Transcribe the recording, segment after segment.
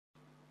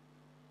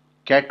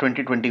CAT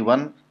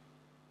 2021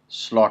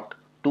 slot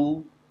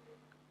 2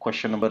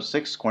 question number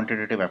 6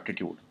 quantitative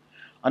aptitude.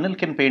 Anil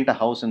can paint a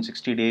house in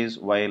 60 days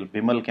while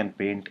Bimal can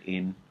paint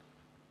in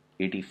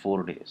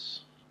 84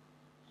 days.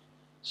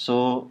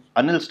 So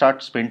Anil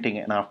starts painting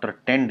and after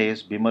 10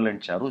 days Bimal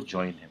and Charu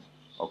join him.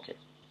 Okay.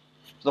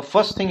 So the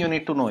first thing you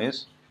need to know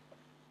is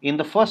in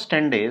the first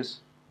 10 days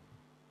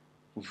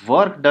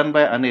work done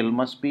by Anil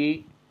must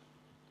be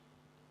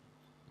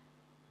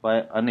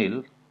by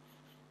Anil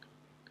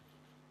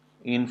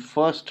in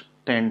first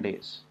 10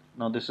 days.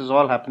 Now this is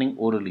all happening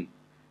orally.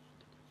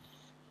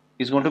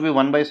 Is going to be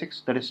 1 by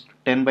 6, that is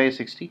 10 by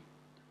 60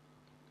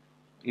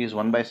 is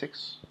 1 by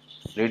 6.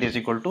 Rate is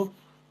equal to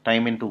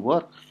time into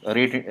work.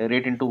 Rate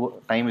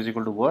into time is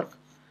equal to work.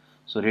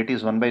 So rate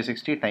is 1 by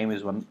 60, time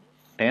is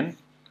 10.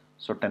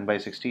 So 10 by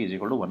 60 is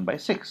equal to 1 by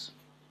 6.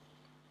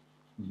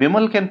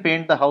 Bimal can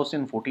paint the house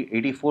in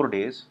 84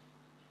 days.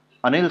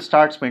 Anil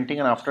starts painting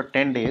and after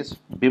 10 days,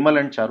 Bimal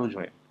and Charu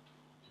join.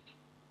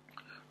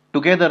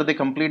 Together they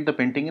complete the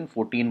painting in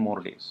 14 more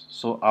days.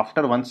 So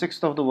after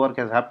 1/6 of the work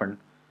has happened,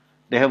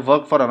 they have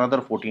worked for another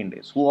 14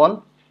 days. Who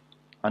all?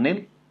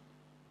 Anil,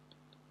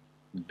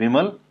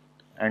 Bimal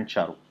and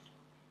Charu.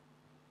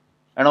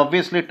 And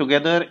obviously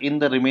together in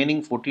the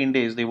remaining 14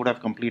 days they would have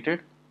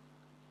completed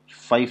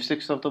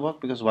 5/6 of the work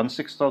because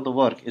 1/6 of the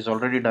work is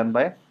already done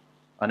by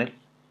Anil.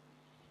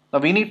 Now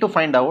we need to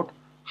find out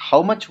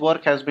how much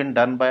work has been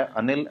done by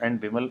Anil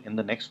and Bimal in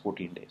the next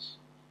 14 days.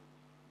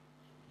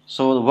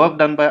 So the work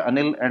done by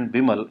Anil and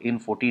Bimal in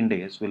 14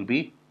 days will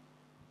be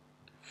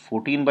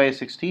 14 by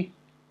 60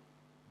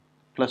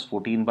 plus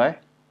 14 by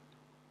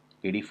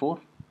 84.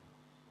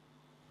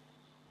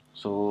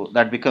 So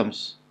that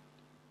becomes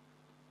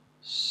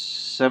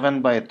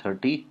 7 by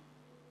 30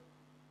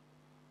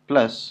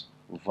 plus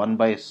 1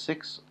 by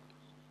 6.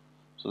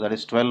 So that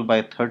is 12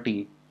 by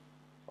 30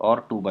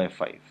 or 2 by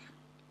 5.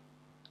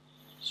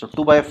 So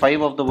 2 by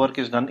 5 of the work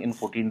is done in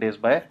 14 days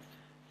by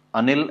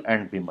Anil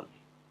and Bimal.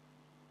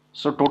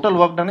 So total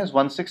work done is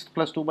 1/6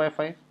 plus 2 by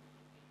 5.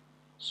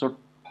 So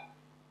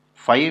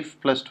 5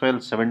 plus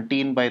 12,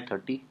 17 by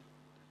 30.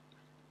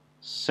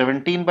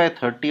 17 by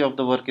 30 of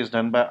the work is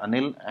done by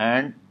Anil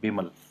and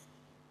Bimal.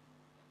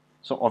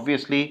 So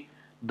obviously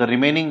the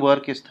remaining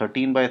work is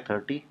 13 by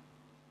 30.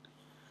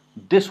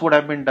 This would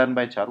have been done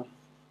by Charu.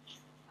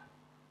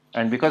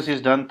 And because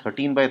he's done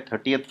 13 by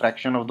 30th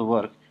fraction of the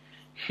work,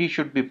 he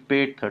should be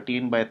paid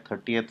 13 by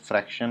 30th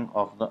fraction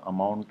of the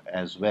amount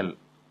as well.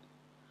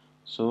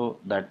 So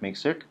that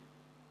makes it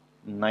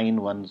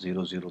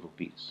 9100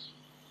 rupees.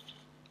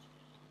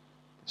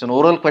 It's an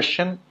oral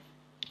question.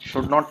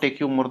 Should not take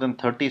you more than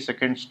 30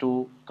 seconds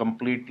to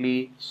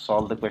completely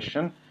solve the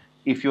question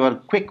if you are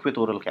quick with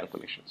oral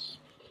calculations.